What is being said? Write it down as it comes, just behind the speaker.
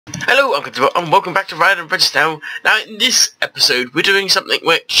Hello, and welcome back to redstone. Now, in this episode, we're doing something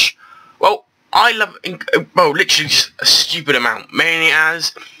which, well, I love, literally just a stupid amount. Mainly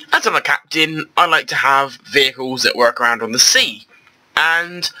as I'm a captain, I like to have vehicles that work around on the sea.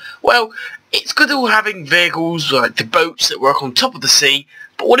 And, well, it's good all having vehicles like the boats that work on top of the sea,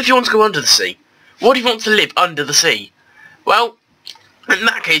 but what if you want to go under the sea? What if you want to live under the sea? Well, in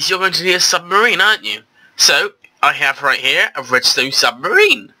that case, you're going to need a submarine, aren't you? So, I have right here a redstone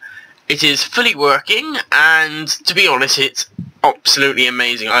submarine. It is fully working, and to be honest, it's absolutely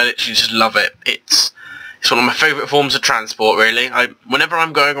amazing. I literally just love it. It's one of my favourite forms of transport, really. Whenever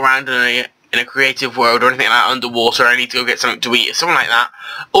I'm going around in a creative world or anything like that, underwater, I need to go get something to eat or something like that,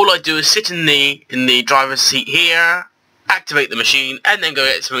 all I do is sit in the driver's seat here, activate the machine, and then go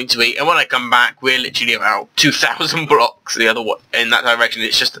get something to eat. And when I come back, we're literally about 2,000 blocks the other way in that direction.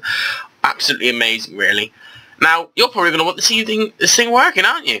 It's just absolutely amazing, really. Now, you're probably going to want to see this thing working,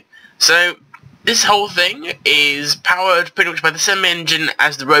 aren't you? So, this whole thing is powered pretty much by the same engine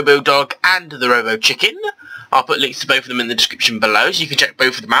as the Robo Dog and the Robo Chicken. I'll put links to both of them in the description below, so you can check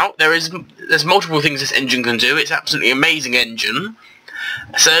both of them out. There's multiple things this engine can do. It's an absolutely amazing engine.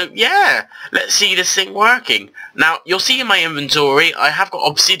 So, yeah, let's see this thing working. Now, you'll see in my inventory, I have got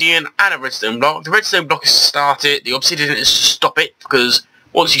obsidian and a redstone block. The redstone block is to start it, the obsidian is to stop it, because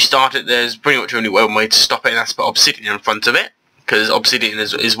once you start it, there's pretty much only one way to stop it, and that's to put obsidian in front of it. Because obsidian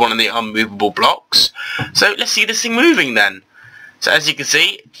is one of the unmovable blocks. So let's see this thing moving then. So as you can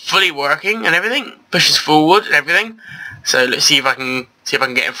see, fully working and everything, pushes forward and everything. So let's see if I can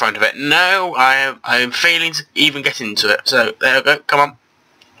get in front of it. No, I am failing to even get into it. So there we go. Come on.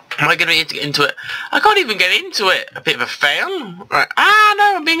 Am I going to be able to get into it? I can't even get into it. A bit of a fail. Right. Ah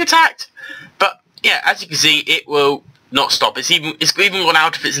no, I'm being attacked. But yeah, as you can see, it will not stop. It's even gone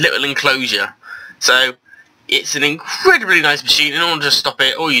out of its little enclosure. So it's an incredibly nice machine. In order to stop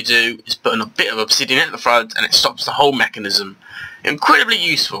it, all you do is put in a bit of obsidian at the front and it stops the whole mechanism. Incredibly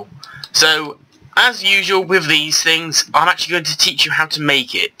useful. So, as usual with these things, I'm actually going to teach you how to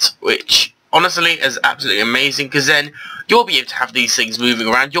make it, which honestly is absolutely amazing, because then you'll be able to have these things moving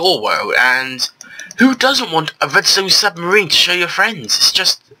around your world, and who doesn't want a redstone submarine to show your friends? It's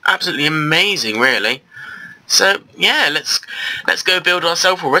just absolutely amazing, really. So yeah, let's go build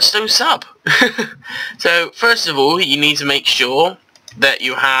ourselves a redstone sub. So first of all, you need to make sure that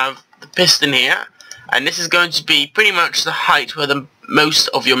you have the piston here, and this is going to be pretty much the height where the most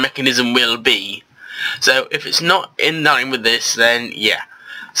of your mechanism will be. So if it's not in line with this, then yeah.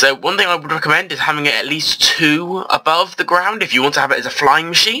 So one thing I would recommend is having it at least 2 above the ground if you want to have it as a flying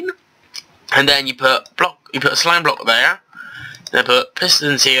machine. And then you put a slime block there, then put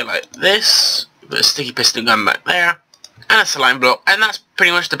pistons here like this. Put a sticky piston gun back there, and a slime block, and that's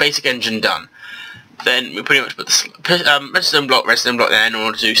pretty much the basic engine done. Then we pretty much put the redstone block there in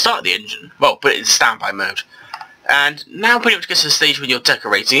order to start the engine. Well, put it in standby mode. And now pretty much gets to the stage when you're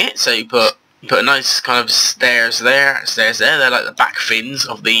decorating it. So you put a nice kind of stairs there. They're like the back fins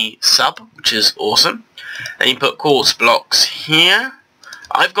of the sub, which is awesome. Then you put quartz blocks here.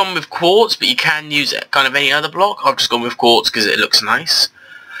 I've gone with quartz, but you can use kind of any other block. I've just gone with quartz because it looks nice.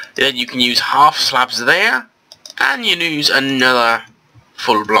 Then you can use half slabs there, and you use another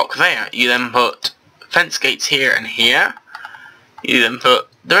full block there. You then put fence gates here and here. You then put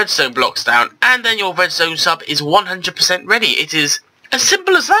the redstone blocks down, and then your redstone sub is 100% ready. It is as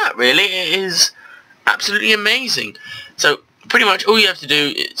simple as that, really. It is absolutely amazing. So pretty much all you have to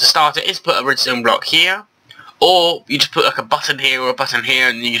do to start it is put a redstone block here, or you just put like a button here or a button here,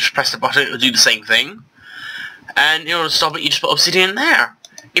 and you just press the button, it will do the same thing. And in order to stop it, you just put obsidian there.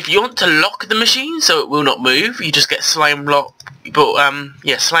 If you want to lock the machine so it will not move, you just get slime block.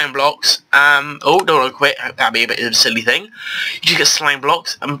 Slime blocks. Oh, don't want to quit. That'd be a bit of a silly thing. You just get slime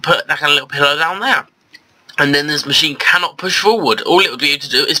blocks and put that kind of little pillar down there, and then this machine cannot push forward. All it will be able to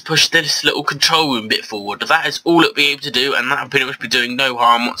do is push this little control room bit forward. That is all it will be able to do, and that will pretty much be doing no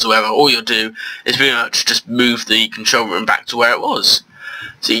harm whatsoever. All you'll do is pretty much just move the control room back to where it was.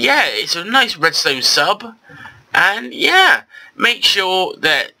 So yeah, it's a nice redstone sub, and yeah. Make sure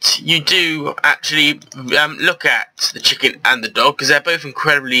that you do actually look at the chicken and the dog, because they're both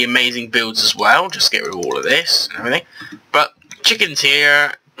incredibly amazing builds as well. Just get rid of all of this and everything. But chicken's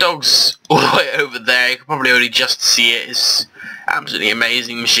here, dog's all the way over there. You can probably only just see it. It's absolutely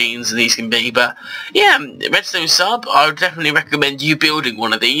amazing machines these can be. But yeah, redstone sub, I would definitely recommend you building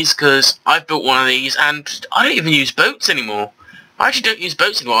one of these, because I've built one of these and I don't even use boats anymore. I actually don't use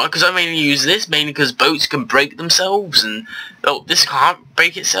boats anymore, because I mainly use this, mainly because boats can break themselves, and, oh, this can't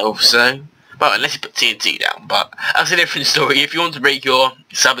break itself, so, well, unless you put TNT down, but that's a different story. If you want to break your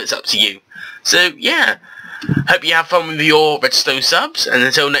sub, it's up to you. So, yeah, Hope you have fun with your redstone subs, and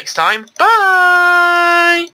until next time, bye!